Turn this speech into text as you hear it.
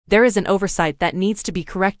There is an oversight that needs to be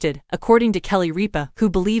corrected, according to Kelly Ripa, who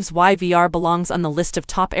believes YVR belongs on the list of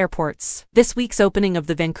top airports. This week's opening of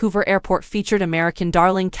the Vancouver airport featured American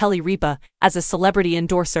darling Kelly Ripa as a celebrity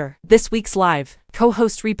endorser. This week's live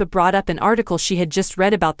co-host Ripa brought up an article she had just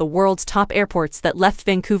read about the world's top airports that left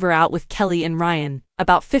Vancouver out with Kelly and Ryan.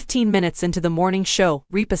 About 15 minutes into the morning show,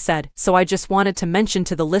 Ripa said, "So I just wanted to mention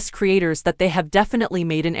to the list creators that they have definitely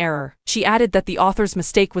made an error." She added that the author's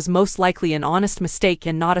mistake was most likely an honest mistake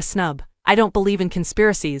and not a snub. "I don't believe in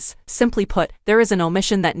conspiracies. Simply put, there is an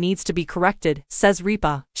omission that needs to be corrected," says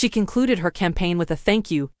Ripa. She concluded her campaign with a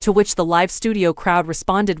thank you, to which the live studio crowd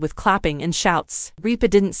responded with clapping and shouts. Ripa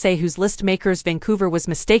didn't say whose list makers Vancouver was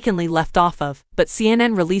mistakenly left off of, but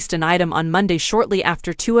CNN released an item on Monday shortly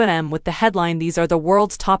after 2 a.m. with the headline, "These are the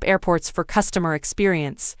world's top airports for customer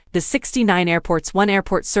experience." The 69 airports won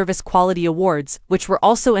Airport Service Quality Awards, which were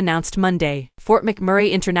also announced Monday. Fort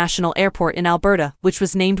McMurray International Airport in Alberta, which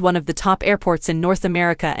was named one of the top airports in North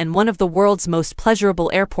America and one of the world's most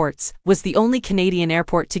pleasurable airports, was the only Canadian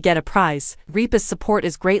airport to get a prize. Ripa's support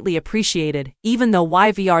is greatly appreciated, even though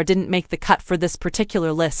YVR didn't make the cut for this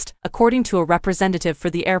particular list, according to a representative for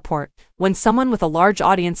the airport. When someone with a large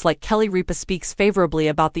audience like Kelly Ripa speaks favorably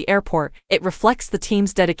about the airport, it reflects the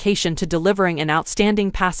team's dedication to delivering an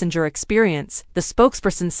outstanding passenger experience, the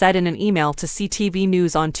spokesperson said in an email to CTV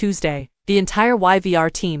News on Tuesday. "The entire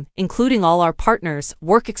YVR team, including all our partners,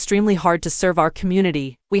 work extremely hard to serve our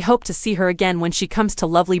community. We hope to see her again when she comes to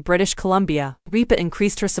lovely British Columbia." Ripa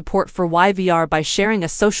increased her support for YVR by sharing a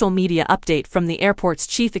social media update from the airport's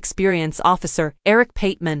chief experience officer, Eric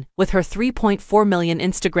Pateman, with her 3.4 million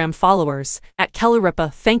Instagram followers. At Kelly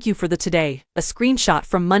Ripa, "Thank you for the today." A screenshot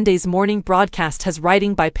from Monday's morning broadcast has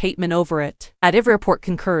writing by Pateman over it. "At every airport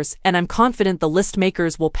concurs, and I'm confident the list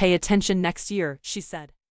makers will pay attention next year," she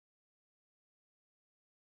said.